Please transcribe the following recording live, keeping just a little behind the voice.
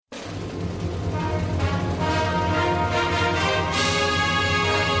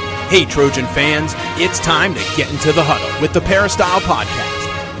Hey, Trojan fans, it's time to get into the huddle with the Peristyle Podcast.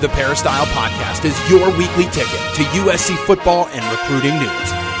 The Peristyle Podcast is your weekly ticket to USC football and recruiting news.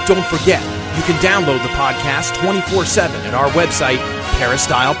 Don't forget, you can download the podcast 24/7 at our website,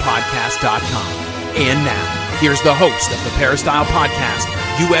 peristylepodcast.com. And now, here's the host of the Peristyle Podcast,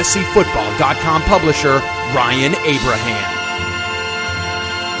 USCFootball.com publisher, Ryan Abraham.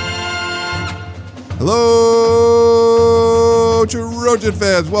 Hello, Trojan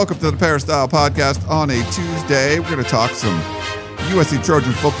fans. Welcome to the Peristyle Podcast on a Tuesday. We're going to talk some USC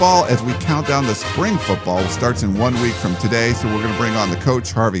Trojan football as we count down to spring football. It starts in 1 week from today, so we're going to bring on the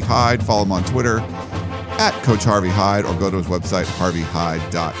coach, Harvey Hyde. Follow him on Twitter at Coach Harvey Hyde, or go to his website,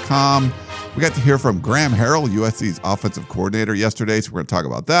 harveyhyde.com. We got to hear from Graham Harrell, USC's offensive coordinator, yesterday, so we're going to talk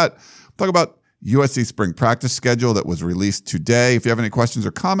about that. Talk about USC spring practice schedule that was released today. If you have any questions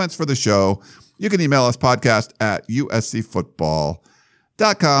or comments for the show, you can email us podcast at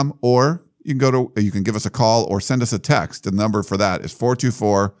uscfootball.com, or you can give us a call or send us a text. The number for that is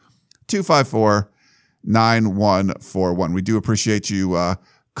 424-254-9141. We do appreciate you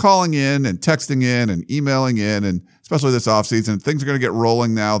calling in and texting in and emailing in, and especially this offseason. Things are going to get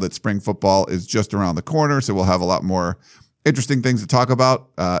rolling now that spring football is just around the corner, so we'll have a lot more interesting things to talk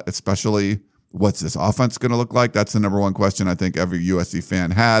about, especially what's this offense going to look like. That's the number one question I think every USC fan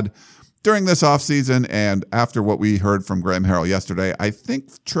had during this offseason, and after what we heard from Graham Harrell yesterday, I think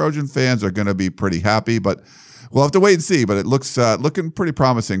Trojan fans are going to be pretty happy, but we'll have to wait and see. But it looks looking pretty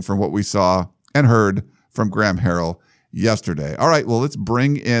promising from what we saw and heard from Graham Harrell yesterday. All right, well, let's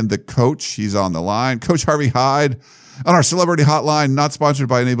bring in the coach. He's on the line. Coach Harvey Hyde on our Celebrity Hotline, not sponsored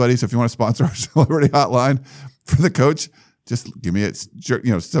by anybody, so if you want to sponsor our Celebrity Hotline for the coach, just give me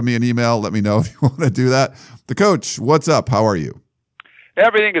send me an email. Let me know if you want to do that. The coach, what's up? How are you?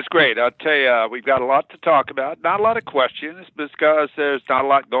 Everything is great. I'll tell you, we've got a lot to talk about. Not a lot of questions because there's not a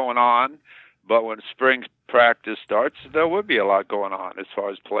lot going on. But when spring practice starts, there will be a lot going on as far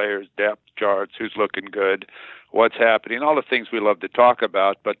as players, depth charts, who's looking good, what's happening, all the things we love to talk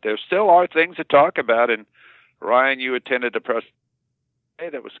about. But there still are things to talk about. And, Ryan, you attended a press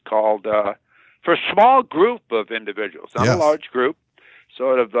that was called for a small group of individuals, not a large group,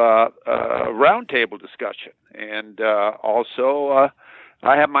 sort of a roundtable discussion. And also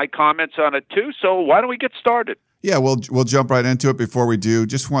I have my comments on it too, so why don't we get started? Yeah, we'll jump right into it. Before we do,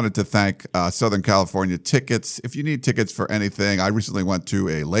 just wanted to thank Southern California Tickets. If you need tickets for anything, I recently went to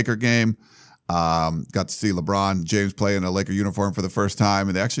a Laker game, got to see LeBron James play in a Laker uniform for the first time,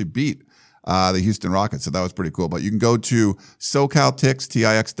 and they actually beat the Houston Rockets, so that was pretty cool. But you can go to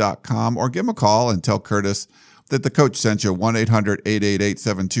SoCalTix.com, or give them a call and tell Curtis that the coach sent you.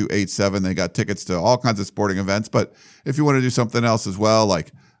 1-800-888-7287. They got tickets to all kinds of sporting events. But if you want to do something else as well,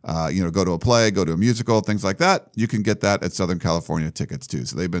 like go to a play, go to a musical, things like that, you can get that at Southern California Tickets too.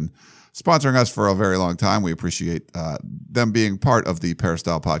 So they've been sponsoring us for a very long time. We appreciate them being part of the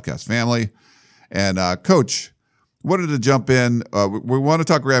Peristyle Podcast family. And Coach, wanted to jump in. We want to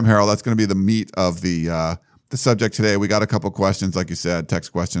talk Graham Harrell. That's going to be the meat of the subject today. We got a couple questions, like you said,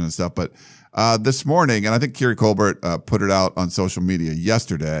 text questions and stuff, but this morning, and I think Kiri Colbert put it out on social media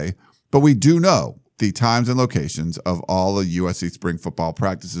yesterday, but we do know the times and locations of all the USC spring football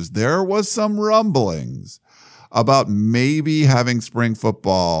practices. There was some rumblings about maybe having spring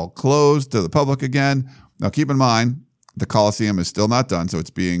football closed to the public again. Now, keep in mind, the Coliseum is still not done, so it's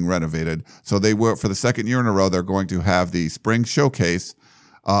being renovated. So they were, for the second year in a row, they're going to have the spring showcase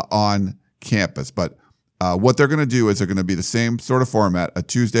on campus. But what they're going to do is they're going to be the same sort of format, a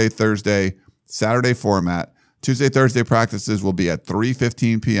Tuesday, Thursday, Saturday format. Tuesday, Thursday practices will be at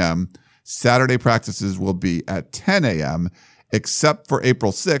 3:15 p.m. Saturday practices will be at 10 a.m., except for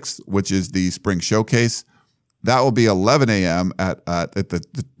April 6th, which is the spring showcase. That will be 11 a.m. at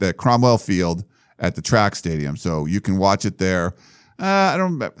the Cromwell Field at the track stadium. So you can watch it there.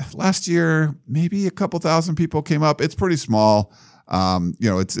 Last year, maybe a couple thousand people came up. It's pretty small.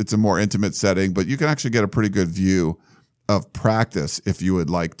 It's a more intimate setting, but you can actually get a pretty good view of practice if you would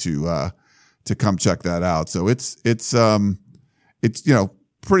like to come check that out. So it's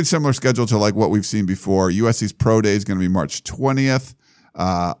pretty similar schedule to like what we've seen before. USC's Pro Day is going to be March 20th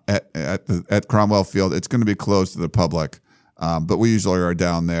at Cromwell Field. It's going to be closed to the public, but we usually are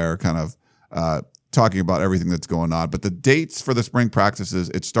down there kind of talking about everything that's going on. But the dates for the spring practices,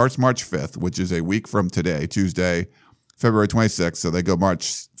 it starts March 5th, which is a week from today, Tuesday, February 26th. So they go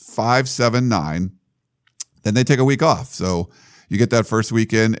March 5, 7, 9. Then they take a week off. So you get that first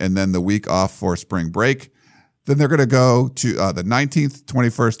weekend and then the week off for spring break. Then they're going to go to the 19th,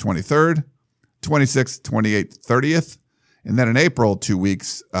 21st, 23rd, 26th, 28th, 30th. And then in April, 2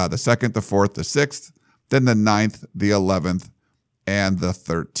 weeks, the 2nd, the 4th, the 6th, then the 9th, the 11th, and the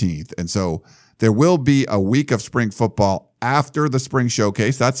 13th. And so there will be a week of spring football after the spring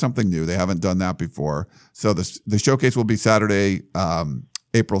showcase. That's something new. They haven't done that before. So the showcase will be Saturday,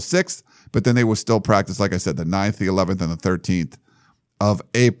 April 6th, but then they will still practice, like I said, the 9th, the 11th, and the 13th of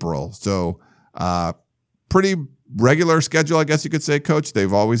April. So pretty regular schedule, I guess you could say, Coach.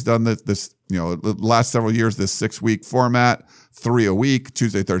 They've always done this the last several years, this 6-week format, 3 a week,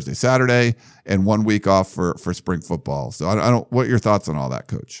 Tuesday, Thursday, Saturday, and 1 week off for spring football. So I don't. What are your thoughts on all that,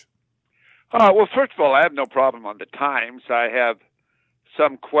 Coach? Well, first of all, I have no problem on the times. I have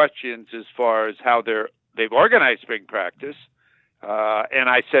some questions as far as how they've organized spring practice. And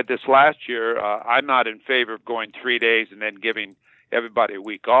I said this last year, I'm not in favor of going 3 days and then giving everybody a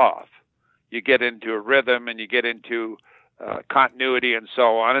week off. You get into a rhythm and you get into continuity and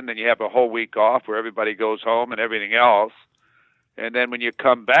so on, and then you have a whole week off where everybody goes home and everything else. And then when you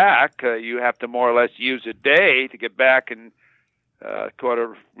come back, you have to more or less use a day to get back and kind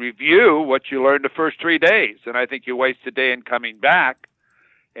of review what you learned the first 3 days. And I think you waste a day in coming back.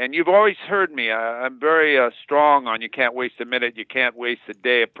 And you've always heard me. I'm very strong on you can't waste a minute, you can't waste a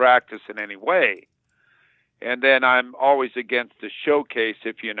day of practice in any way. And then I'm always against the showcase,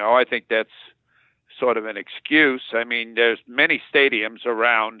 if you know. I think that's sort of an excuse. I mean, there's many stadiums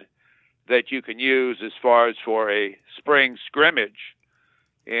around that you can use as far as for a spring scrimmage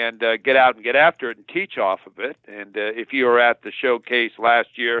and get out and get after it and teach off of it. And if you were at the showcase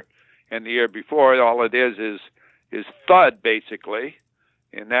last year and the year before, all it is thud, basically.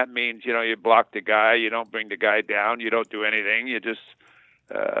 And that means, you block the guy, you don't bring the guy down, you don't do anything, you just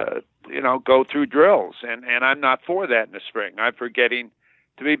go through drills. And I'm not for that in the spring. I'm for getting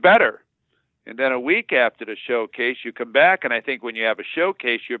to be better. And then a week after the showcase, you come back, and I think when you have a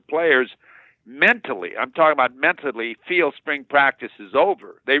showcase, your players mentally, I'm talking about mentally, feel spring practice is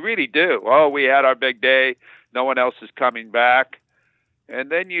over. They really do. Oh, we had our big day. No one else is coming back. And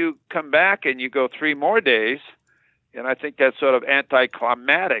then you come back and you go 3 more days, and I think that's sort of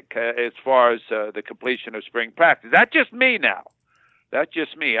anticlimactic as far as the completion of spring practice. That's just me now. That's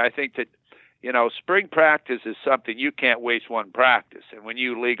just me. I think that, spring practice is something you can't waste one practice. And when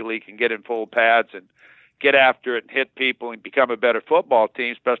you legally can get in full pads and get after it and hit people and become a better football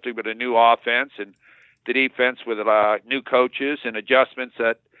team, especially with a new offense and the defense with new coaches and adjustments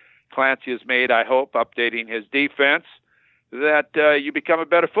that Clancy has made, I hope, updating his defense, that you become a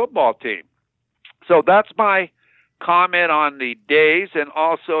better football team. So that's my comment on the days. And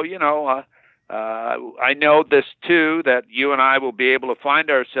also, I know this too, that you and I will be able to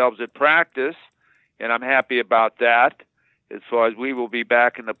find ourselves at practice, and I'm happy about that, as far as we will be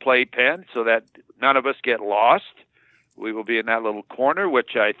back in the playpen so that none of us get lost. We will be in that little corner,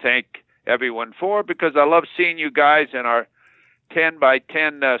 which I thank everyone for, because I love seeing you guys in our 10 by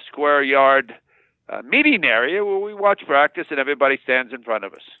 10 square yard meeting area where we watch practice and everybody stands in front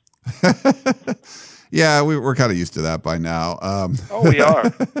of us. Yeah, we're kind of used to that by now. We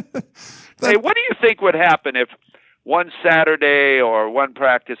are. Hey, what do you think would happen if one Saturday or one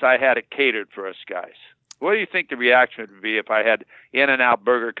practice I had it catered for us guys? What do you think the reaction would be if I had In-N-Out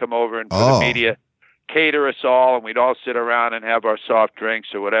Burger come over and for the media cater us all, and we'd all sit around and have our soft drinks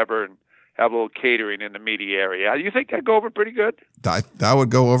or whatever and have a little catering in the media area? Do you think that'd go over pretty good? That would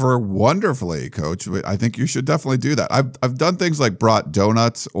go over wonderfully, Coach. I think you should definitely do that. I've done things like brought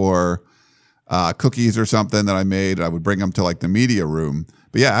donuts or cookies or something that I made. I would bring them to like the media room.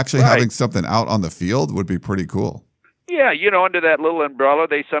 But yeah, actually having something out on the field would be pretty cool. Yeah, under that little umbrella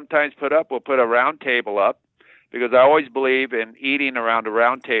they sometimes we'll put a round table up, because I always believe in eating around a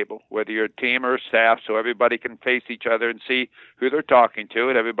round table, whether you're a team or a staff, so everybody can face each other and see who they're talking to,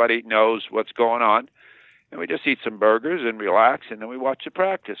 and everybody knows what's going on. And we just eat some burgers and relax, and then we watch the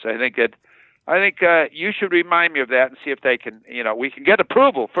practice. I think you should remind me of that and see if they can, we can get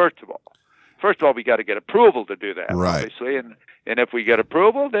approval, first of all. First of all, we got to get approval to do that, right? Obviously, and if we get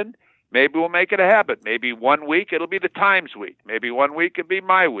approval, then maybe we'll make it a habit. Maybe 1 week it'll be the Times week. Maybe 1 week it'll be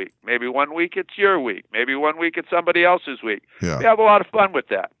my week. Maybe 1 week it's your week. Maybe 1 week it's somebody else's week. Yeah. We have a lot of fun with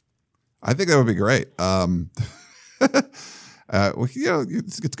that. I think that would be great.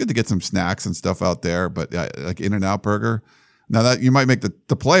 It's good to get some snacks and stuff out there, but like In-N-Out Burger. Now that you might make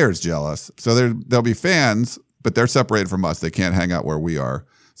the players jealous. So there'll be fans, but they're separated from us. They can't hang out where we are.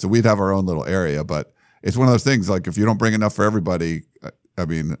 So we'd have our own little area, but it's one of those things, like if you don't bring enough for everybody, I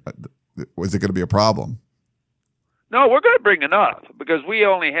mean, is it going to be a problem? No, we're going to bring enough, because we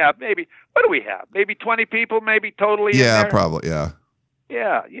only have maybe 20 people, maybe totally. Yeah, in there? Probably, yeah.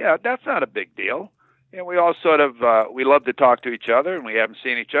 Yeah, that's not a big deal. And we all sort of, we love to talk to each other, and we haven't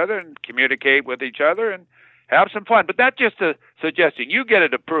seen each other, and communicate with each other, and have some fun. But that's just a suggestion. You get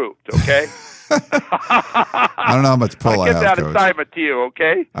it approved, okay? I don't know how much pull I have, I'll get that Coach. assignment to you,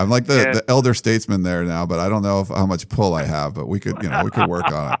 okay? I'm like the elder statesman there now, but I don't know how much pull I have. But we could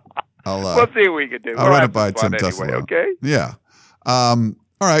work on it. We'll see what we can do. I'll run it by Tim anyway, Tussalo. Okay. Yeah. All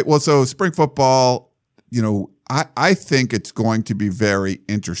right. Well, so spring football, I think it's going to be very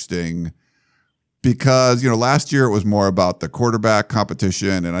interesting because, last year it was more about the quarterback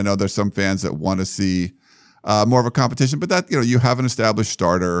competition. And I know there's some fans that want to see more of a competition, but that, you have an established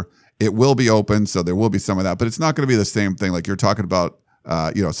starter. It will be open, so there will be some of that, but it's not going to be the same thing. Like you're talking about,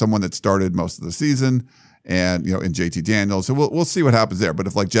 someone that started most of the season and, in JT Daniels. So we'll see what happens there. But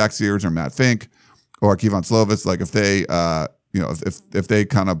if like Jack Sears or Matt Fink or Kevon Slovis, like if they, if they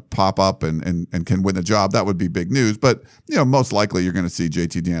kind of pop up and can win the job, that would be big news. But, most likely you're going to see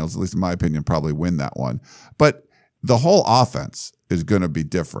JT Daniels, at least in my opinion, probably win that one. But the whole offense is going to be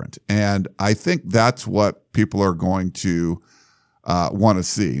different. And I think that's what people are going to want to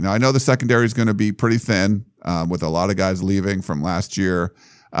see. Now, I know the secondary is going to be pretty thin with a lot of guys leaving from last year.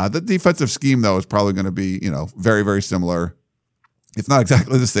 The defensive scheme, though, is probably going to be, very, very similar. It's not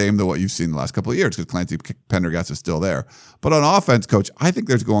exactly the same to what you've seen the last couple of years because Clancy Pendergast is still there. But on offense, Coach, I think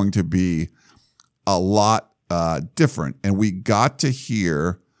there's going to be a lot different. And we got to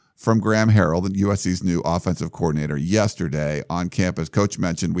hear from Graham Harrell, USC's new offensive coordinator, yesterday on campus. Coach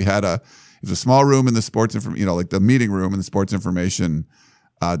mentioned it was a small room in the sports, like the meeting room in the sports information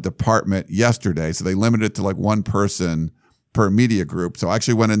department yesterday. So they limited it to like one person per media group. So I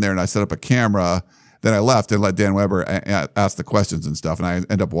actually went in there and I set up a camera. Then I left and let Dan Weber ask the questions and stuff. And I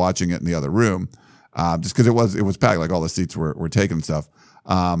ended up watching it in the other room just because it was packed, like all the seats were taken and stuff.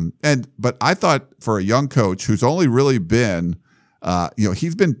 But I thought for a young coach who's only really been,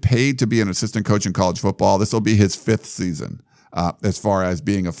 he's been paid to be an assistant coach in college football. This will be his 5th season as far as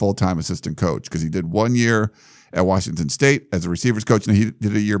being a full-time assistant coach because he did 1 year at Washington State as a receivers coach, and he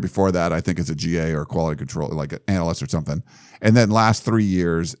did a year before that, I think, as a GA or quality control, like an analyst or something. And then last 3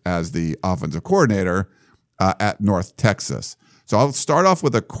 years as the offensive coordinator at North Texas. So I'll start off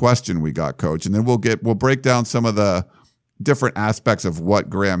with a question we got, Coach, and then we'll break down some of the different aspects of what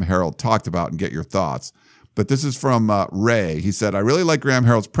Graham Harrell talked about and get your thoughts. But this is from Ray. He said, I really like Graham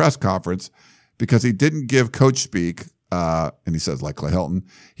Harrell's press conference because he didn't give coach speak. And he says, like Clay Helton,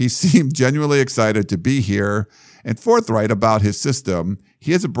 he seemed genuinely excited to be here and forthright about his system.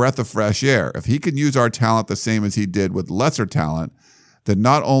 He is a breath of fresh air. If he can use our talent the same as he did with lesser talent, then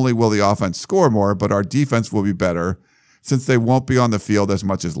not only will the offense score more, but our defense will be better since they won't be on the field as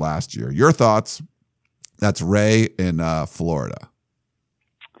much as last year. Your thoughts? That's Ray in Florida.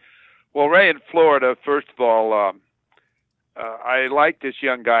 Well, Ray in Florida, first of all, I like this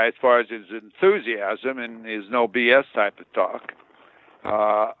young guy as far as his enthusiasm and his no BS type of talk.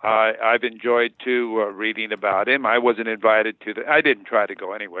 I've enjoyed, too, reading about him. I wasn't invited to I didn't try to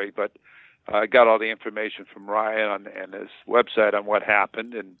go anyway, but I got all the information from Ryan and his website on what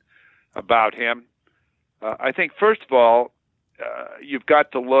happened and about him. I think, first of all, you've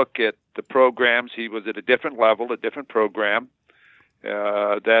got to look at the programs. He was at a different level, a different program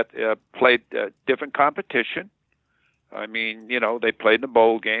that played different competition. I mean, they played in the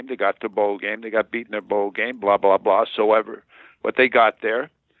bowl game. They got to the bowl game. They got beaten in their bowl game, blah, blah, blah, what they got there.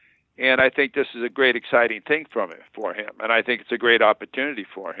 And I think this is a great, exciting thing for him. And I think it's a great opportunity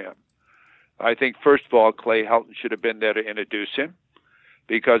for him. I think, first of all, Clay Helton should have been there to introduce him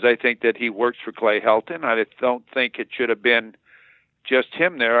because I think that he works for Clay Helton. I don't think it should have been just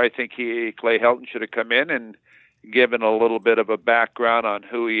him there. I think Clay Helton should have come in and given a little bit of a background on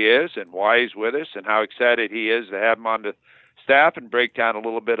who he is and why he's with us and how excited he is to have him on the staff and break down a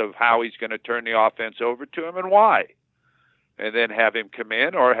little bit of how he's going to turn the offense over to him and why. And then have him come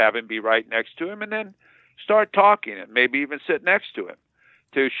in or have him be right next to him and then start talking and maybe even sit next to him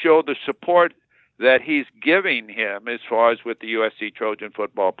to show the support that he's giving him as far as with the USC Trojan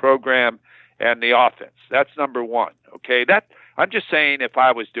football program and the offense. That's number one, okay? I'm just saying if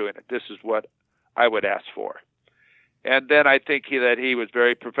I was doing it, this is what I would ask for. And then I think that he was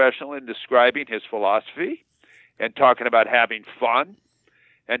very professional in describing his philosophy and talking about having fun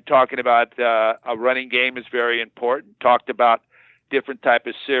and talking about a running game is very important. Talked about different type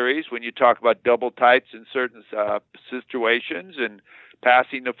of series when you talk about double tights in certain situations and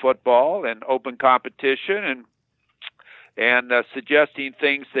passing the football and open competition and suggesting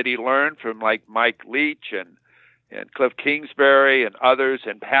things that he learned from like Mike Leach and Cliff Kingsbury and others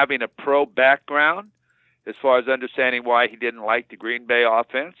and having a pro background as far as understanding why he didn't like the Green Bay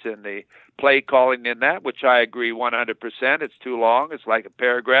offense and the play calling in that, which I agree 100%. It's too long. It's like a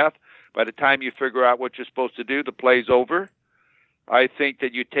paragraph. By the time you figure out what you're supposed to do, the play's over. I think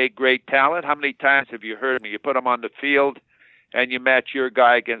that you take great talent. How many times have you heard me? You put them on the field and you match your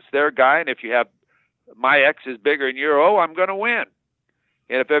guy against their guy. And if you have my X is bigger than your O, I'm going to win.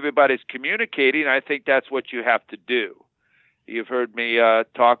 And if everybody's communicating, I think that's what you have to do. You've heard me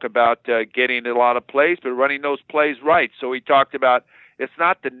talk about getting a lot of plays, but running those plays right. So he talked about it's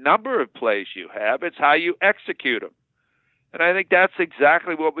not the number of plays you have, it's how you execute them. And I think that's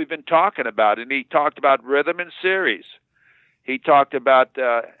exactly what we've been talking about. And he talked about rhythm and series. He talked about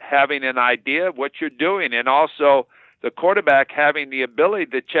having an idea of what you're doing, and also the quarterback having the ability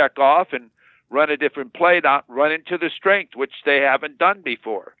to check off and run a different play, not run into the strength, which they haven't done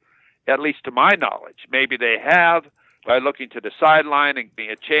before, at least to my knowledge. Maybe they have by looking to the sideline and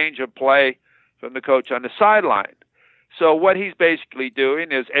getting a change of play from the coach on the sideline. So what he's basically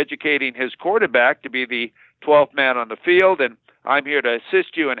doing is educating his quarterback to be the 12th man on the field, and I'm here to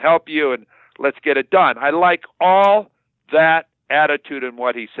assist you and help you, and let's get it done. I like all that attitude in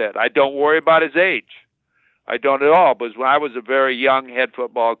what he said. I don't worry about his age. I don't at all, because when I was a very young head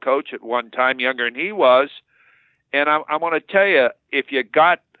football coach at one time, younger than he was, and I want to tell you, if you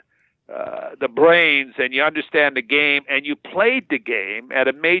got the brains and you understand the game and you played the game at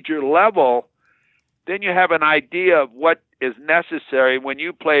a major level, then you have an idea of what is necessary when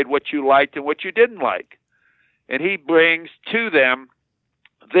you played what you liked and what you didn't like. And he brings to them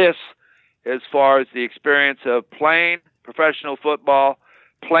this as far as the experience of playing professional football,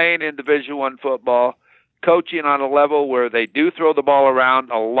 playing in Division I football, coaching on a level where they do throw the ball around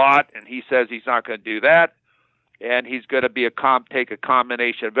a lot, and he says he's not going to do that, and he's going to be take a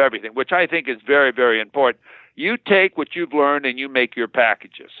combination of everything, which I think is very, very important. You take what you've learned and you make your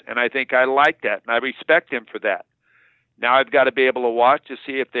packages, and I think I like that, and I respect him for that. Now I've got to be able to watch to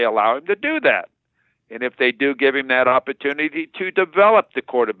see if they allow him to do that, and if they do give him that opportunity to develop the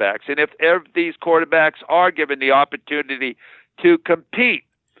quarterbacks, and if these quarterbacks are given the opportunity to compete.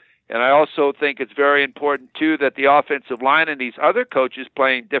 And I also think it's very important, too, that the offensive line and these other coaches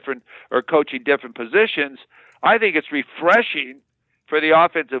playing different or coaching different positions, I think it's refreshing for the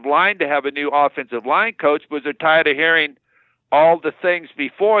offensive line to have a new offensive line coach, because they're tired of hearing all the things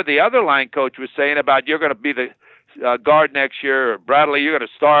before the other line coach was saying about you're going to be the guard next year, or Bradley, you're going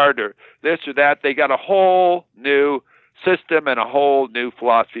to start, or this or that. They got a whole new system and a whole new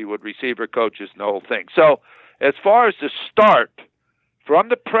philosophy with receiver coaches and the whole thing. So as far as the start from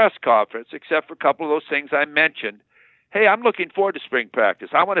the press conference, except for a couple of those things I mentioned, hey, I'm looking forward to spring practice.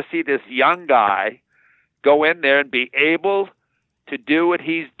 I want to see this young guy go in there and be able to do what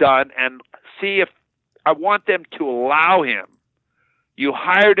he's done, and see if I want them to allow him. You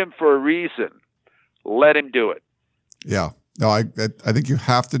hired him for a reason. Let him do it. Yeah. No, I think you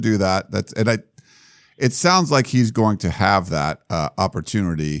have to do that. It sounds like he's going to have that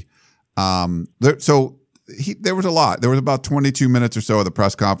opportunity. There was a lot. There was about 22 minutes or so of the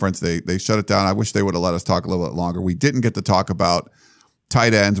press conference. They shut it down. I wish they would have let us talk a little bit longer. We didn't get to talk about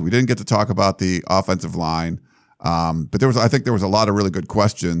tight ends. We didn't get to talk about the offensive line. But I think there was a lot of really good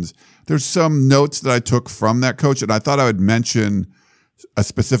questions. There's some notes that I took from that coach, and I thought I would mention a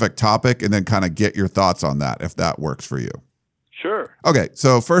specific topic and then kind of get your thoughts on that, if that works for you. Sure. Okay.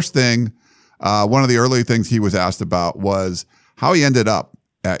 So first thing, one of the early things he was asked about was how he ended up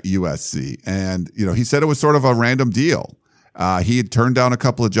at USC. And, he said it was sort of a random deal. He had turned down a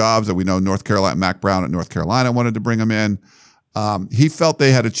couple of jobs that we know Mack Brown at North Carolina wanted to bring him in. He felt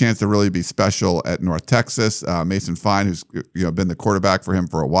they had a chance to really be special at North Texas. Mason Fine, who's been the quarterback for him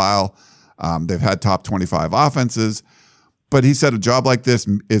for a while. They've had top 25 offenses, but he said a job like this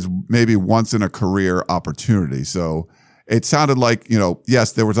is maybe once in a career opportunity. So it sounded like,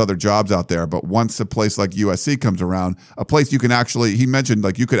 yes, there was other jobs out there, but once a place like USC comes around, a place you can actually, he mentioned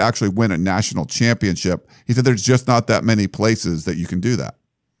like you could actually win a national championship. He said there's just not that many places that you can do that.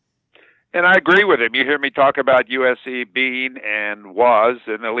 And I agree with him. You hear me talk about USC being and was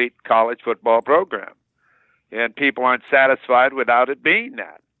an elite college football program. And people aren't satisfied without it being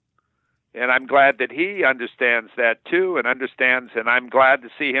that. And I'm glad that he understands that too, and I'm glad to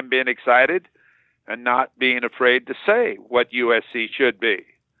see him being excited and not being afraid to say what USC should be.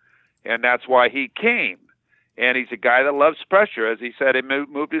 And that's why he came. And he's a guy that loves pressure. As he said, he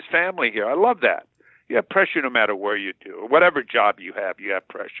moved his family here. I love that. You have pressure no matter where you do. Or whatever job you have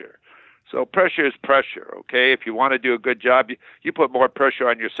pressure. So pressure is pressure, okay? If you want to do a good job, you put more pressure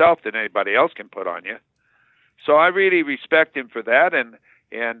on yourself than anybody else can put on you. So I really respect him for that, and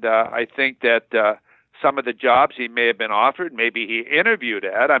I think that some of the jobs he may have been offered, maybe he interviewed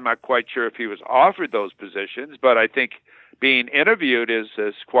at. I'm not quite sure if he was offered those positions, but I think being interviewed is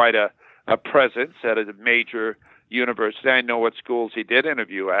quite a presence at a major university. I know what schools he did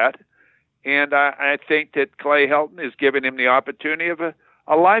interview at, and I think that Clay Helton is giving him the opportunity of a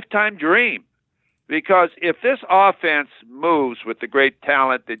lifetime dream, Because if this offense moves with the great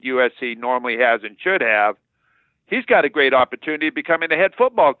talent that USC normally has and should have, he's got a great opportunity of becoming a head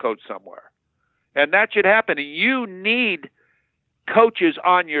football coach somewhere. And that should happen. And you need coaches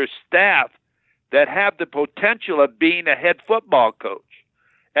on your staff that have the potential of being a head football coach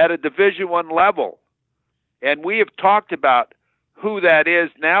at a Division I level. And we have talked about who that is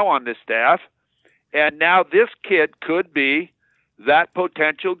now on the staff. And now this kid could be that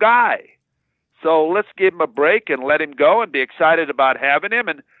potential guy. So let's give him a break and let him go and be excited about having him,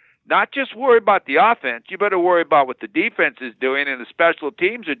 and not just worry about the offense. You better worry about what the defense is doing and the special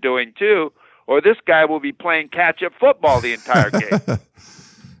teams are doing too, or this guy will be playing catch-up football the entire game.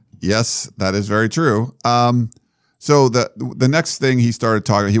 Yes, that is very true. So the next thing he started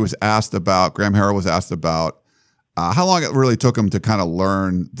talking, Graham Harrell was asked about how long it really took him to kind of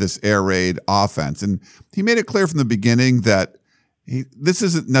learn this air raid offense. And he made it clear from the beginning that this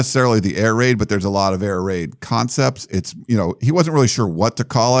isn't necessarily the air raid, but there's a lot of air raid concepts. It's, he wasn't really sure what to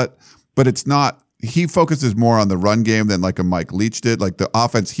call it, but it's not, he focuses more on the run game than like a Mike Leach did, like the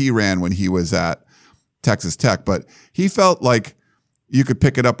offense he ran when he was at Texas Tech. But he felt like you could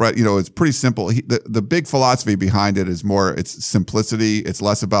pick it up right. It's pretty simple. The big philosophy behind it is more, it's simplicity. It's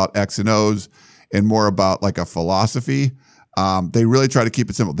less about X and O's and more about like a philosophy. They really try to keep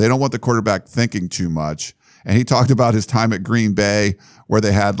it simple. They don't want the quarterback thinking too much. And he talked about his time at Green Bay where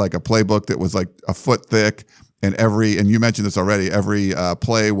they had like a playbook that was like a foot thick, and you mentioned this already, every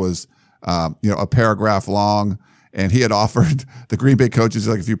play was, a paragraph long. And he had offered the Green Bay coaches,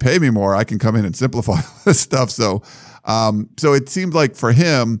 like, if you pay me more, I can come in and simplify this stuff. So it seemed like for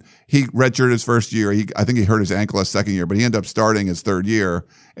him, he redshirted his first year. I think he hurt his ankle his second year, but he ended up starting his third year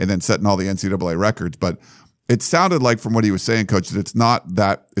and then setting all the NCAA records. But it sounded like from what he was saying, Coach,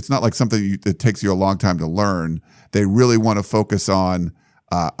 that it's not like something that takes you a long time to learn. They really want to focus on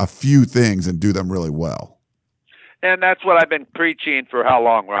a few things and do them really well. And that's what I've been preaching for how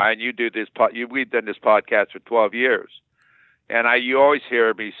long, Ryan? You do this. We've done this podcast for 12 years, and you always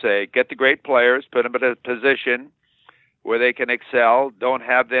hear me say, get the great players, put them in a position where they can excel. Don't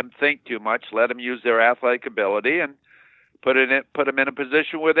have them think too much. Let them use their athletic ability, and put them in a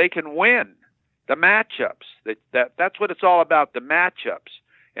position where they can win. The matchups. That's what it's all about, the matchups,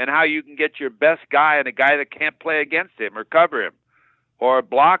 and how you can get your best guy and a guy that can't play against him or cover him, or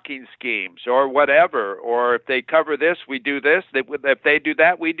blocking schemes or whatever. Or if they cover this, we do this. If they do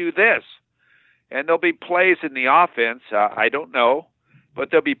that, we do this. And there'll be plays in the offense, I don't know, but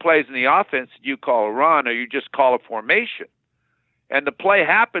there'll be plays in the offense that you call a run or you just call a formation. And the play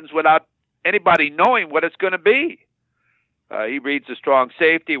happens without anybody knowing what it's going to be. He reads the strong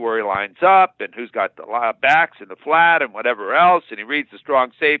safety where he lines up and who's got the backs in the flat and whatever else, and he reads the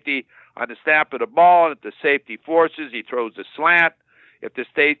strong safety on the snap of the ball, and if the safety forces, he throws the slant. If the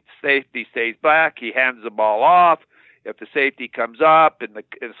safety stays back, he hands the ball off. If the safety comes up and the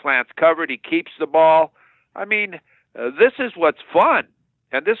slant's covered, he keeps the ball. I mean, this is what's fun,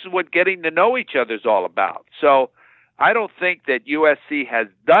 and this is what getting to know each other is all about. So I don't think that USC has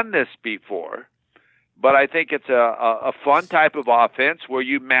done this before, but I think it's a fun type of offense where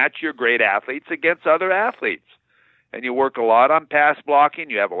you match your great athletes against other athletes. And you work a lot on pass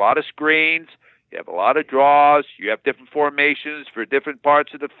blocking. You have a lot of screens. You have a lot of draws. You have different formations for different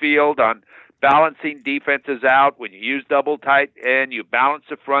parts of the field on balancing defenses out. When you use double tight end, you balance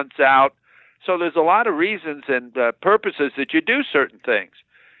the fronts out. So there's a lot of reasons and purposes that you do certain things.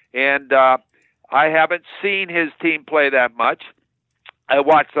 And I haven't seen his team play that much. I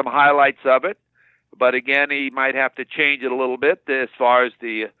watched some highlights of it. But again, he might have to change it a little bit as far as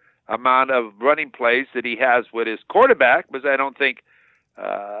the amount of running plays that he has with his quarterback, because I don't think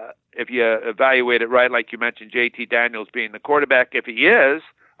if you evaluate it right, like you mentioned, J.T. Daniels being the quarterback, if he is,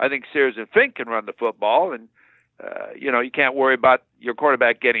 I think Sears and Fink can run the football. And, you can't worry about your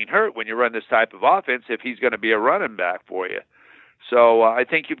quarterback getting hurt when you run this type of offense if he's going to be a running back for you. So I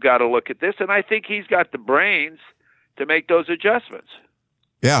think you've got to look at this, and I think he's got the brains to make those adjustments.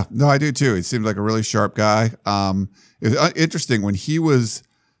 Yeah, no, I do too. He seemed like a really sharp guy. It was interesting when he was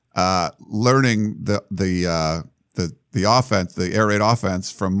learning the offense, the air raid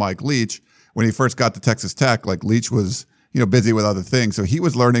offense from Mike Leach. When he first got to Texas Tech, like Leach was busy with other things, so he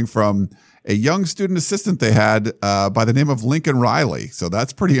was learning from a young student assistant they had by the name of Lincoln Riley. So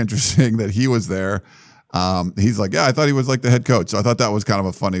that's pretty interesting that he was there. He's like, yeah, I thought he was like the head coach. So I thought that was kind of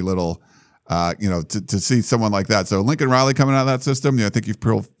a funny little. To see someone like that. So Lincoln Riley coming out of that system, I think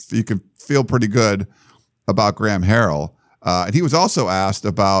you can feel pretty good about Graham Harrell. And he was also asked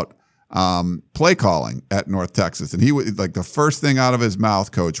about play calling at North Texas. And he was like, the first thing out of his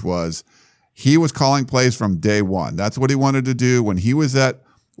mouth, Coach, was he was calling plays from day one. That's what he wanted to do when he was at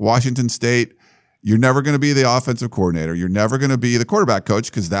Washington State. you're never going to be the offensive coordinator. You're never going to be the quarterback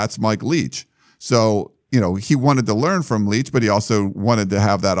coach because that's Mike Leach. So, he wanted to learn from Leach, but he also wanted to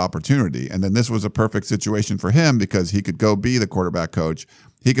have that opportunity. And then this was a perfect situation for him because he could go be the quarterback coach.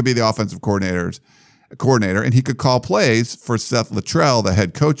 He could be the offensive coordinator, and he could call plays for Seth Luttrell, the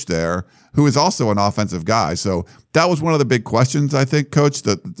head coach there, who is also an offensive guy. So that was one of the big questions, I think, Coach.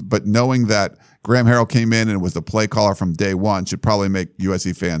 But knowing that Graham Harrell came in and was the play caller from day one should probably make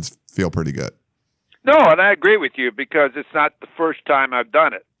USC fans feel pretty good. No, and I agree with you because it's not the first time I've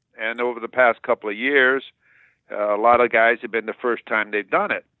done it. And over the past couple of years, a lot of guys have been the first time they've done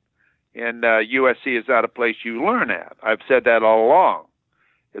it. And USC is not a place you learn at. I've said that all along.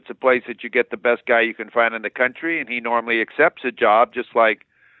 It's a place that you get the best guy you can find in the country, and he normally accepts a job, just like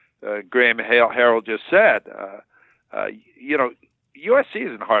Graham Harrell just said. USC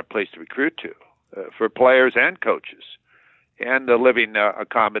isn't a hard place to recruit to for players and coaches, and the living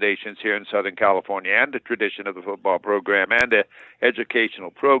accommodations here in Southern California, and the tradition of the football program, and the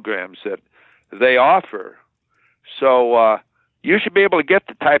educational programs that they offer. So you should be able to get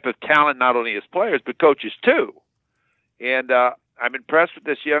the type of talent not only as players, but coaches too. And I'm impressed with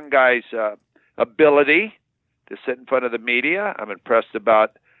this young guy's ability to sit in front of the media. I'm impressed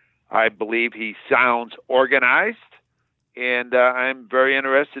about, I believe he sounds organized. And I'm very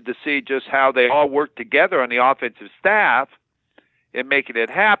interested to see just how they all work together on the offensive staff in making it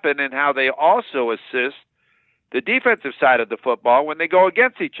happen, and how they also assist the defensive side of the football when they go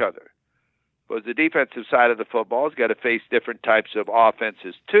against each other. Because the defensive side of the football has got to face different types of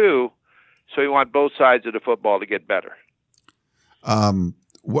offenses too, so you want both sides of the football to get better.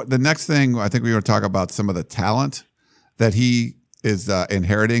 What the next thing, I think we were talking about some of the talent that he is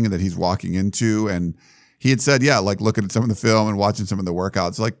inheriting and that he's walking into. And he had said, looking at some of the film and watching some of the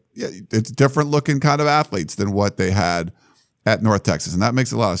workouts, it's different looking kind of athletes than what they had at North Texas. And that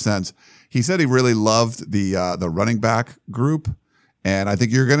makes a lot of sense. He said he really loved the running back group. And I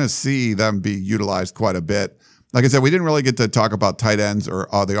think you're going to see them be utilized quite a bit. Like I said, we didn't really get to talk about tight ends or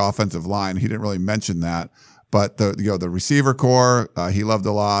the offensive line. He didn't really mention that. But the receiver core, he loved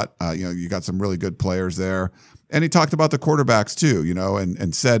a lot. You got some really good players there. And he talked about the quarterbacks too,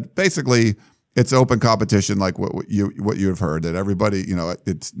 and said basically it's open competition, like what you've heard, that everybody,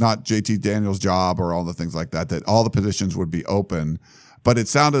 it's not JT Daniels' job or all the things like that, that all the positions would be open. But it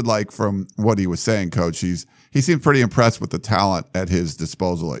sounded like from what he was saying, Coach, he seemed pretty impressed with the talent at his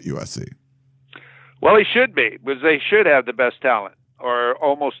disposal at USC. Well, he should be, because they should have the best talent, or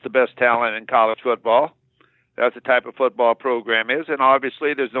almost the best talent in college football. That's the type of football program is, and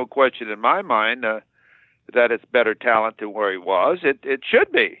obviously there's no question in my mind that it's better talent than where he was. It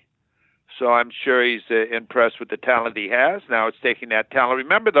should be. So I'm sure he's impressed with the talent he has. Now it's taking that talent.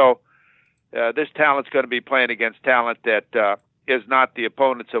 Remember, though, this talent's going to be playing against talent that is not the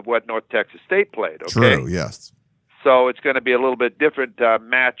opponents of what North Texas State played. Okay? True, yes. So it's going to be a little bit different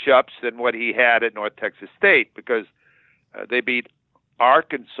matchups than what he had at North Texas State, because they beat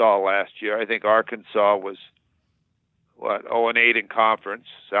Arkansas last year. I think Arkansas was 0-8 in conference,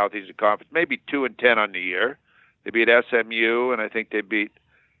 Southeastern Conference, maybe 2-10 on the year. They beat SMU, and I think they beat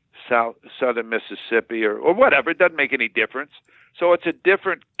Southern Mississippi or whatever. It doesn't make any difference. So it's a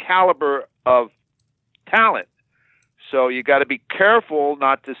different caliber of talent. So you got to be careful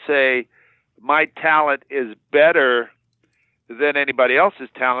not to say my talent is better than anybody else's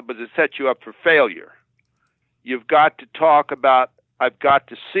talent, but it sets you up for failure. You've got to talk about, I've got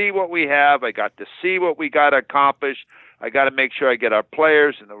to see what we have. I got to see what we got to accomplish. I got to make sure I get our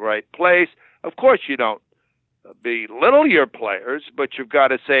players in the right place. Of course, you don't belittle your players, but you've got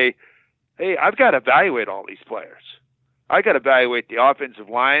to say, hey, I've got to evaluate all these players. I got to evaluate the offensive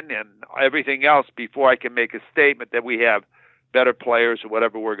line and everything else before I can make a statement that we have better players or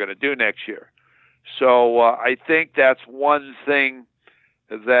whatever we're going to do next year. So I think that's one thing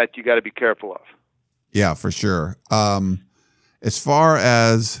that you got to be careful of. Yeah, for sure. As far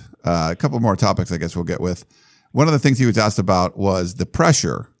as a couple more topics, I guess we'll get with. One of the things he was asked about was the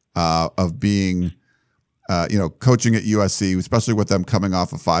pressure of being, coaching at USC, especially with them coming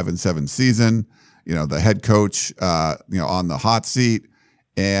off a 5-7 season. The head coach, on the hot seat.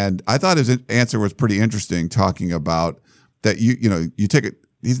 And I thought his answer was pretty interesting, talking about that you take it.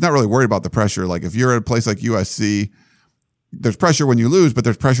 He's not really worried about the pressure. Like if you're at a place like USC, there's pressure when you lose, but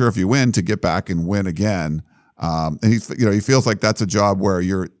there's pressure if you win to get back and win again. And he feels like that's a job where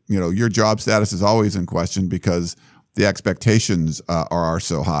your job status is always in question because the expectations are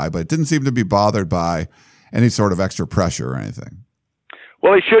so high. But it didn't seem to be bothered by any sort of extra pressure or anything.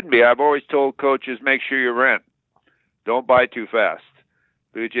 Well, he shouldn't be. I've always told coaches, make sure you rent. Don't buy too fast,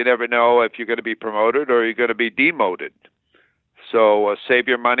 because you never know if you're going to be promoted or you're going to be demoted. So save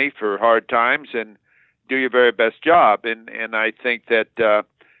your money for hard times and do your very best job. And I think that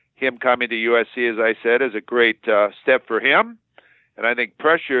him coming to USC, as I said, is a great step for him. And I think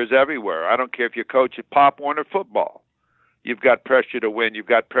pressure is everywhere. I don't care if you coach at Pop Warner football. You've got pressure to win. You've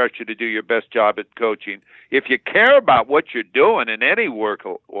got pressure to do your best job at coaching. If you care about what you're doing in any work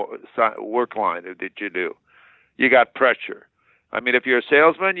line that you do, you got pressure. I mean, if you're a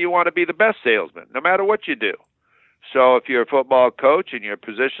salesman, you want to be the best salesman, no matter what you do. So if you're a football coach and you're a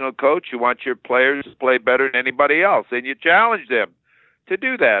positional coach, you want your players to play better than anybody else, and you challenge them to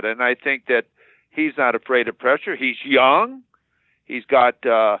do that. And I think that he's not afraid of pressure. He's young. He's got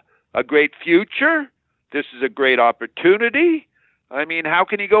a great future. This is a great opportunity. I mean, how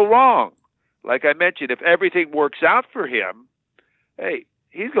can he go wrong? Like I mentioned, if everything works out for him, hey,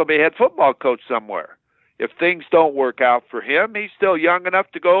 he's going to be a head football coach somewhere. If things don't work out for him, he's still young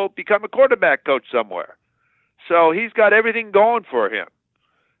enough to go become a quarterback coach somewhere. So he's got everything going for him.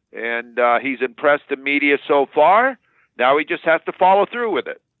 And he's impressed the media so far. Now he just has to follow through with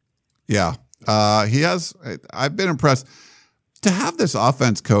it. Yeah, he has. I've been impressed. To have this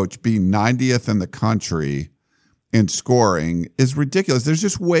offense coach be 90th in the country in scoring is ridiculous. There's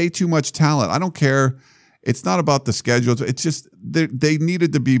just way too much talent. I don't care. It's not about the schedules. It's just they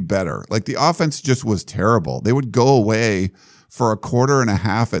needed to be better. Like the offense just was terrible. They would go away for a quarter and a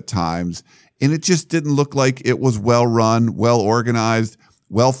half at times, and it just didn't look like it was well run, well organized,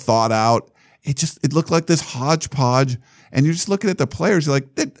 well thought out. It looked like this hodgepodge. And you're just looking at the players. You're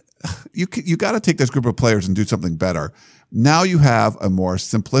like, you got to take this group of players and do something better. Now you have a more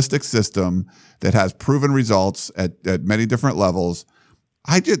simplistic system that has proven results at many different levels.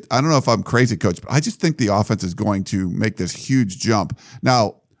 I don't know if I'm crazy, Coach, but I just think the offense is going to make this huge jump.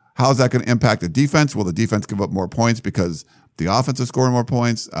 Now, how is that going to impact the defense? Will the defense give up more points because the offense is scoring more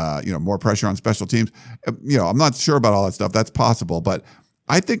points? More pressure on special teams. I'm not sure about all that stuff. That's possible, but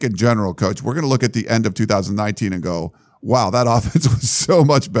I think in general, Coach, we're going to look at the end of 2019 and go, wow, that offense was so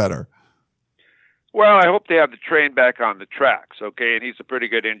much better. Well, I hope they have the train back on the tracks, okay? And he's a pretty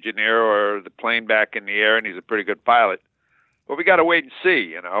good engineer, or the plane back in the air, and he's a pretty good pilot. But we got to wait and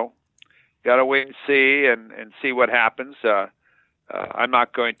see, Got to wait and see and see what happens. I'm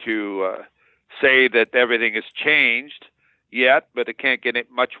not going to say that everything has changed yet, but it can't get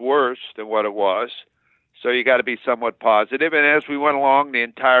much worse than what it was. So you got to be somewhat positive. And as we went along the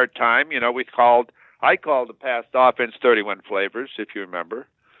entire time, I called the past offense 31 flavors, if you remember.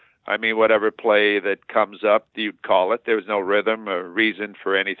 I mean, whatever play that comes up, you'd call it. There was no rhythm or reason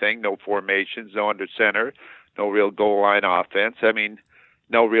for anything, no formations, no under center, no real goal line offense. I mean,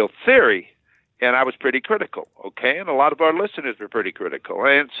 no real theory. And I was pretty critical, okay? And a lot of our listeners were pretty critical.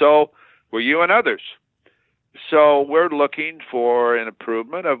 And so were you and others. So we're looking for an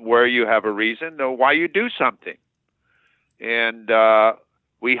improvement of where you have a reason or why you do something. And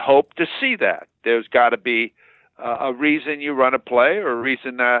we hope to see that. There's got to be a reason you run a play or a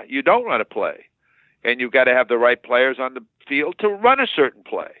reason you don't run a play. And you've got to have the right players on the field to run a certain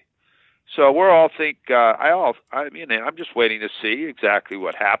play. So we're all I'm just waiting to see exactly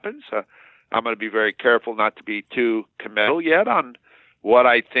what happens. I'm going to be very careful not to be too committal yet on what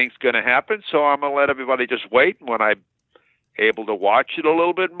I think's going to happen. So I'm going to let everybody just wait. And when I'm able to watch it a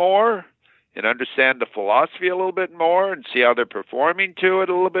little bit more and understand the philosophy a little bit more and see how they're performing to it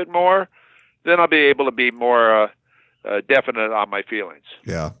a little bit more, then I'll be able to be more definite on my feelings.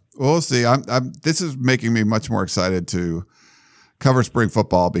 Yeah, we'll see. This is making me much more excited to cover spring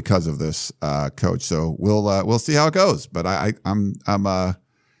football because of this, Coach. So we'll see how it goes. But I'm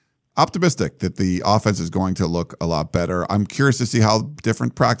optimistic that the offense is going to look a lot better. I'm curious to see how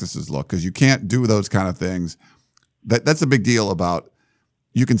different practices look because you can't do those kind of things. That's a big deal about.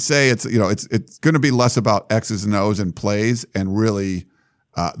 You can say it's going to be less about X's and O's and plays and really.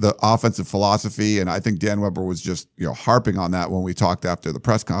 The offensive philosophy, and I think Dan Weber was just harping on that when we talked after the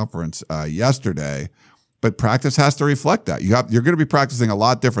press conference yesterday. But practice has to reflect that. You're going to be practicing a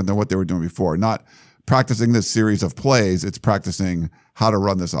lot different than what they were doing before. Not practicing this series of plays; it's practicing how to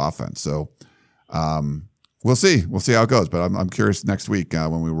run this offense. So we'll see. We'll see how it goes. But I'm curious next week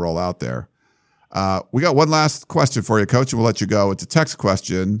when we roll out there. We got one last question for you, Coach, and we'll let you go. It's a text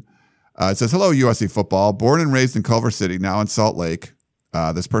question. It says, "Hello, USC football. Born and raised in Culver City, now in Salt Lake."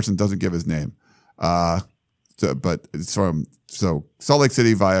 This person doesn't give his name, but it's from Salt Lake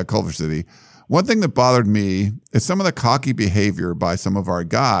City via Culver City. One thing that bothered me is some of the cocky behavior by some of our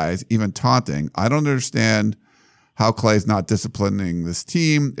guys, even taunting. I don't understand how Clay's not disciplining this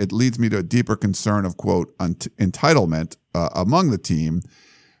team. It leads me to a deeper concern of, quote, entitlement among the team.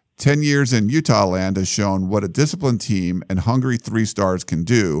 10 years in Utah land has shown what a disciplined team and hungry 3 stars can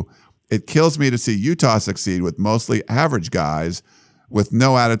do. It kills me to see Utah succeed with mostly average guys with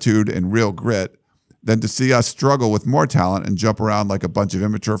no attitude and real grit than to see us struggle with more talent and jump around like a bunch of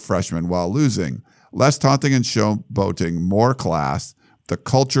immature freshmen while losing. Less taunting and showboating, more class. The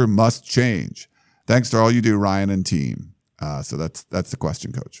culture must change. Thanks for all you do, Ryan and team. So that's the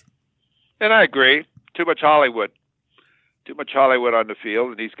question, Coach. And I agree. Too much Hollywood. Too much Hollywood on the field,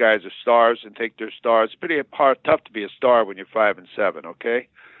 and these guys are stars and think they're stars. It's pretty tough to be a star when you're 5-7, okay?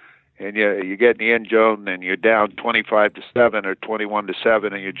 And you get in the end zone and you're down 25-7 or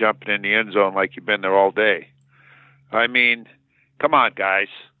 21-7, and you're jumping in the end zone like you've been there all day. I mean, come on, guys.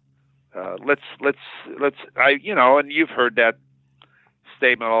 Let's. And you've heard that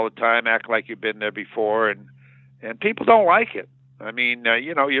statement all the time. Act like you've been there before, and people don't like it. I mean,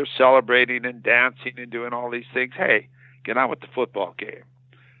 you're celebrating and dancing and doing all these things. Hey, get on with the football game.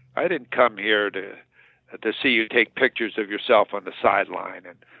 I didn't come here to see you take pictures of yourself on the sideline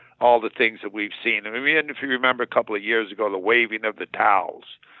and all the things that we've seen. I mean, if you remember a couple of years ago, the waving of the towels,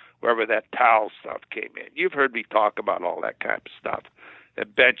 wherever that towel stuff came in. You've heard me talk about all that kind of stuff.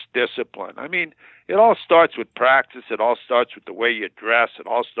 And bench discipline. I mean, it all starts with practice. It all starts with the way you dress. It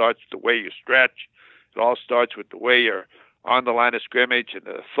all starts with the way you stretch. It all starts with the way you're on the line of scrimmage and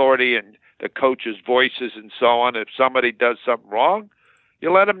the authority and the coach's voices and so on. If somebody does something wrong,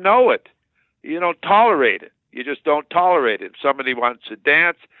 you let them know it. You don't tolerate it. You just don't tolerate it. If somebody wants to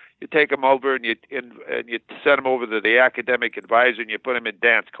dance, you take them over and you send them over to the academic advisor and you put them in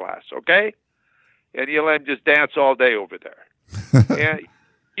dance class, okay? And you let them just dance all day over there. And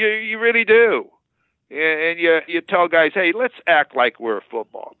you really do. And you tell guys, hey, let's act like we're a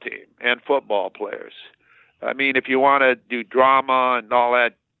football team and football players. I mean, if you want to do drama and all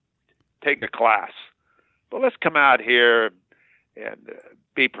that, take a class. But let's come out here and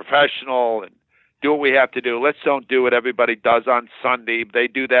be professional and do what we have to do. Let's don't do what everybody does on Sunday. They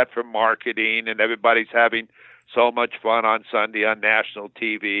do that for marketing, and everybody's having so much fun on Sunday on national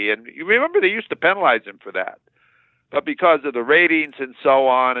TV. And you remember they used to penalize them for that. But because of the ratings and so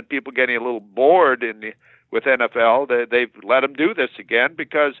on, and people getting a little bored with NFL, they've let them do this again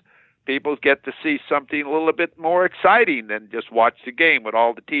because people get to see something a little bit more exciting than just watch the game with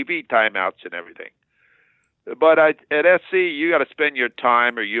all the TV timeouts and everything. But at SC, you got to spend your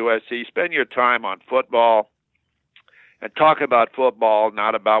time, or USC, spend your time on football and talk about football,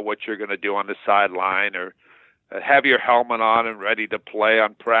 not about what you're going to do on the sideline, or have your helmet on and ready to play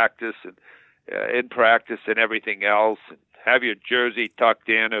on practice and in practice and everything else, and have your jersey tucked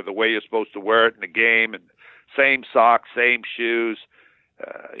in or the way you're supposed to wear it in the game, and same socks, same shoes,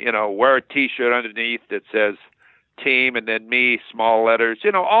 wear a T-shirt underneath that says team and then me, small letters,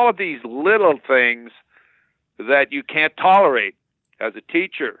 all of these little things that you can't tolerate as a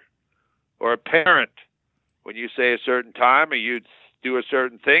teacher or a parent. When you say a certain time or you do a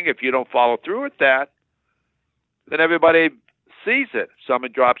certain thing, if you don't follow through with that, then everybody sees it. If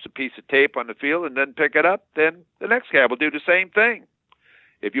someone drops a piece of tape on the field and doesn't pick it up, then the next guy will do the same thing.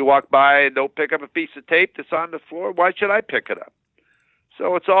 If you walk by and don't pick up a piece of tape that's on the floor, why should I pick it up?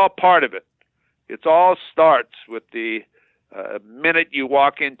 So it's all part of it. It all starts with the minute you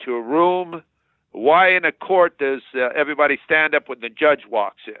walk into a room. Why in a court does everybody stand up when the judge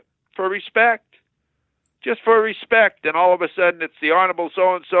walks in? For respect. Just for respect. And all of a sudden it's the Honorable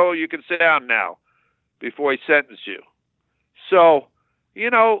so-and-so, you can sit down now before he sentences you. So,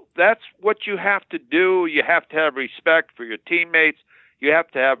 that's what you have to do. You have to have respect for your teammates. You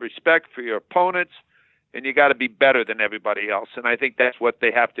have to have respect for your opponents. And you got to be better than everybody else. And I think that's what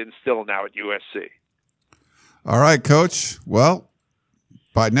they have to instill now at USC. All right, Coach. Well,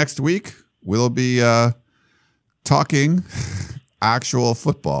 by next week, we'll be talking actual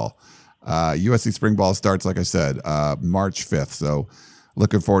football. USC Spring Ball starts, like I said, March 5th. So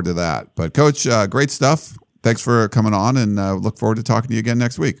looking forward to that. But, Coach, great stuff. Thanks for coming on, and look forward to talking to you again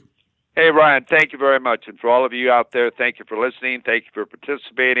next week. Hey, Ryan, thank you very much. And for all of you out there, thank you for listening. Thank you for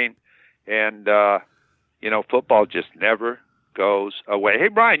participating. And, football just never goes away. Hey,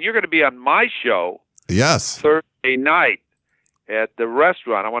 Brian, you're going to be on my show. Yes. Thursday night at the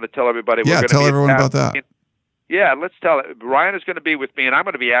restaurant. I want to tell everybody. Yeah, tell everyone about that. Yeah, let's tell it. Ryan is going to be with me, and I'm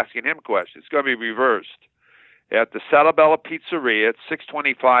going to be asking him questions. It's going to be reversed. At the Salabella Pizzeria at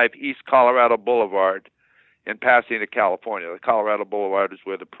 625 East Colorado Boulevard in Pasadena, California. The Colorado Boulevard is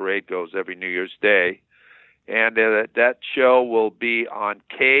where the parade goes every New Year's Day. And that show will be on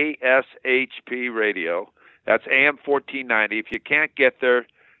KSHP Radio. That's AM 1490. If you can't get there,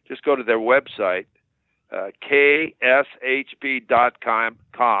 just go to their website, kshp.com,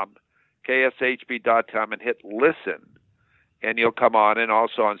 and hit listen, and you'll come on. And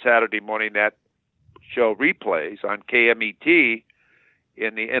also on Saturday morning, that show replays on KMET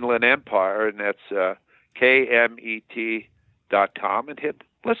in the Inland Empire, and that's KMET.com, and hit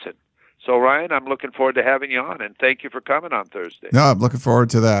listen. So, Ryan, I'm looking forward to having you on, and thank you for coming on Thursday. No, I'm looking forward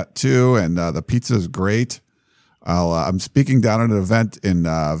to that too, and the pizza is great. I'm speaking down at an event in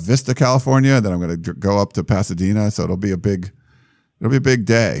Vista, California. Then I'm going to go up to Pasadena, so it'll be a big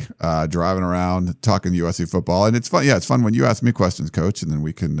day driving around talking USC football, and it's fun. Yeah, it's fun when you ask me questions, Coach, and then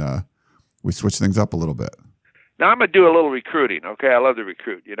we can we switch things up a little bit. Now I'm going to do a little recruiting. Okay, I love to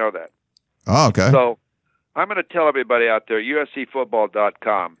recruit. You know that. Oh, okay. So I'm going to tell everybody out there,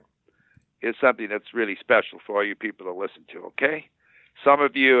 USCFootball.com is something that's really special for all you people to listen to, okay? Some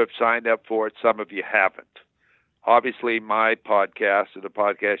of you have signed up for it, some of you haven't. Obviously, my podcast is the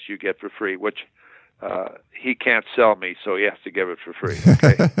podcast you get for free, which he can't sell me, so he has to give it for free,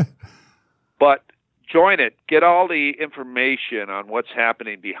 okay? But join it. Get all the information on what's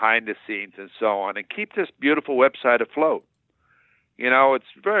happening behind the scenes and so on, and keep this beautiful website afloat. You know, it's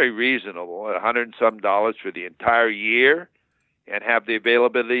very reasonable, $100 and some for the entire year, and have the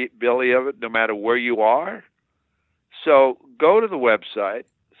availability of it no matter where you are. So go to the website,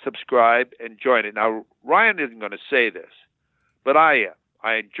 subscribe, and join it. Now, Ryan isn't going to say this, but I am.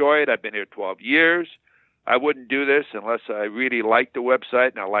 I enjoy it. I've been here 12 years. I wouldn't do this unless I really like the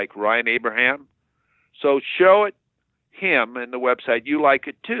website and I like Ryan Abraham. So show it him and the website you like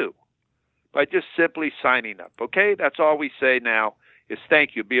it too by just simply signing up, okay? That's all we say now. Is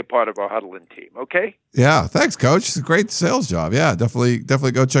thank you. Be a part of our huddling team, okay? Yeah, thanks, Coach. It's a great sales job. Yeah, definitely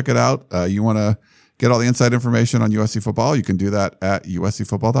go check it out. You want to get all the inside information on USC football, you can do that at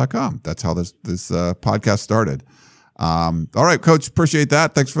uscfootball.com. That's how this podcast started. All right, Coach, appreciate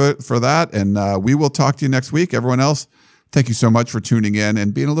that. Thanks for that, and we will talk to you next week. Everyone else, thank you so much for tuning in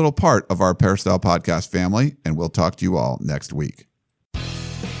and being a little part of our Peristyle Podcast family, and we'll talk to you all next week.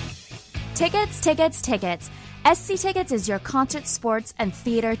 Tickets. SC Tickets is your concert, sports, and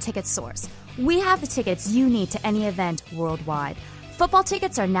theater ticket source. We have the tickets you need to any event worldwide. Football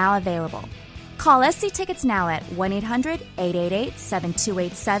tickets are now available. Call SC Tickets now at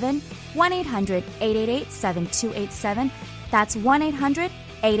 1-800-888-7287, 1-800-888-7287. That's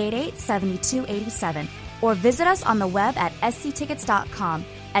 1-800-888-7287. Or visit us on the web at sctickets.com.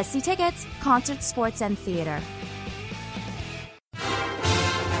 SC Tickets, concert, sports, and theater.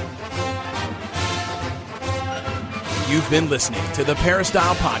 You've been listening to the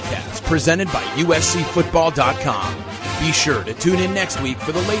Peristyle Podcast, presented by USCFootball.com. Be sure to tune in next week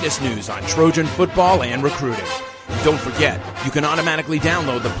for the latest news on Trojan football and recruiting. And don't forget, you can automatically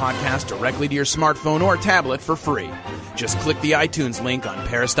download the podcast directly to your smartphone or tablet for free. Just click the iTunes link on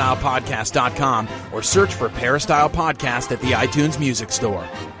peristylepodcast.com or search for Peristyle Podcast at the iTunes Music Store.